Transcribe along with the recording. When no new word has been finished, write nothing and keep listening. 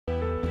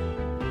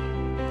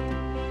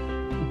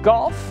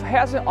Golf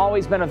hasn't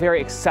always been a very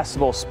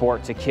accessible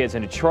sport to kids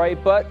in Detroit,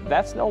 but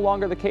that's no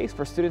longer the case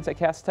for students at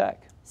Cass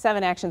Tech.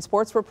 7 Action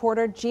Sports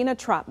reporter Gina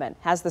Trotman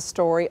has the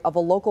story of a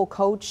local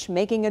coach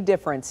making a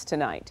difference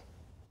tonight.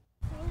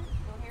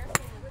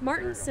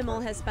 Martin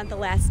Simmel has spent the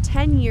last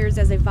 10 years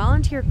as a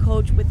volunteer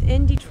coach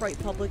within Detroit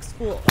Public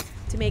Schools.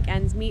 To make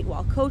ends meet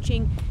while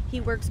coaching,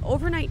 he works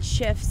overnight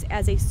shifts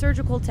as a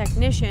surgical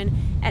technician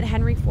at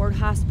Henry Ford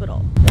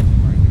Hospital.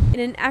 In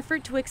an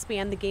effort to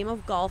expand the game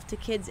of golf to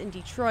kids in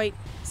Detroit,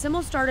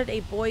 Simmel started a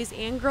boys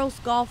and girls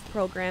golf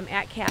program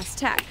at Cass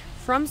Tech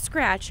from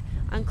scratch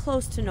on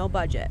close to no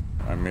budget.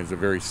 I mean, it's a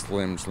very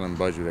slim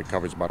budget that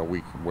covers about a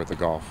week worth of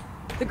golf.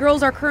 The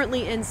girls are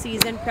currently in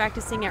season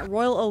practicing at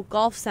Royal Oak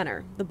Golf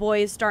Center. The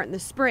boys start in the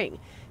spring.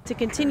 To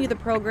continue the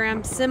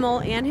program, Simmel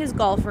and his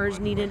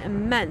golfers need an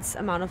immense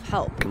amount of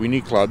help. We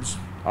need clubs,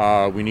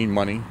 we need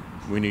money,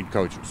 we need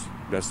coaches.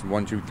 That's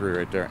 1, 2, 3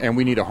 right there. And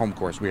we need a home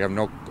course. We have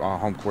no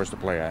home course to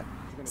play at.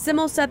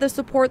 Simmel said the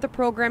support the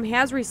program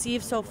has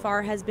received so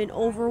far has been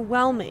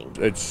overwhelming.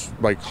 It's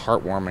like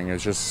heartwarming. It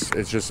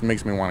just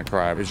makes me want to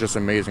cry. It's just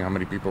amazing how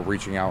many people are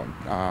reaching out,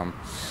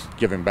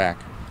 giving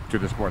back to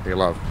the sport they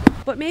love.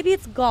 But maybe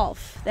it's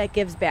golf that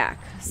gives back.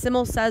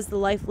 Simmel says the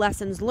life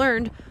lessons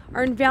learned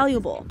are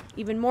invaluable,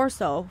 even more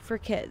so for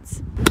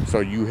kids.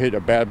 So you hit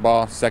a bad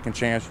ball, second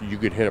chance, you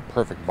could hit a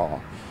perfect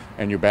ball,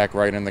 and you're back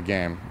right in the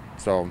game.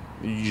 So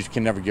you just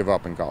can never give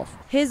up in golf.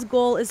 His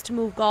goal is to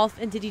move golf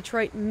into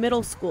Detroit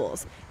middle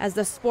schools as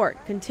the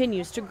sport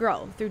continues to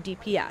grow through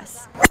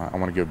DPS. I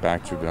want to give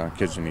back to the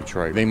kids in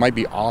Detroit. They might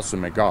be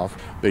awesome at golf,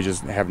 they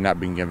just have not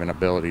been given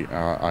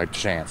a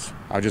chance.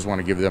 I just want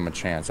to give them a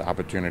chance,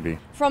 opportunity.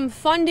 From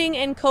funding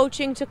and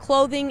coaching to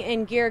clothing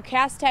and gear,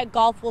 Cass Tech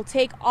Golf will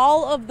take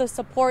all of the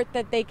support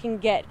that they can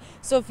get.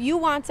 So if you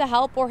want to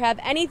help or have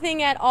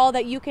anything at all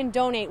that you can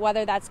donate,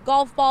 whether that's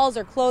golf balls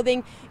or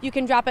clothing, you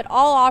can drop it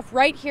all off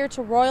right here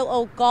to Royal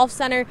Oak Golf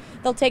Center.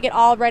 They'll take it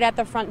all right at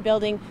the front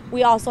building.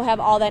 We also have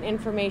all that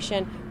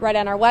information right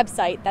on our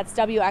website. That's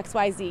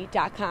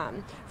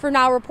WXYZ.com. For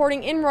now,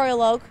 reporting in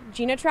Royal Oak,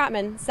 Gina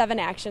Trotman, 7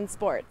 Action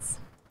Sports.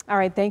 All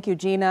right, thank you,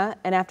 Gina.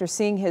 And after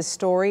seeing his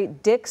story,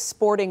 Dick's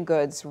Sporting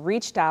Goods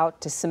reached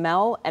out to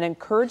Simmel and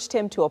encouraged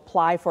him to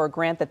apply for a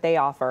grant that they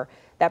offer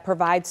that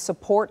provides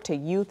support to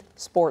youth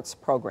sports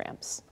programs.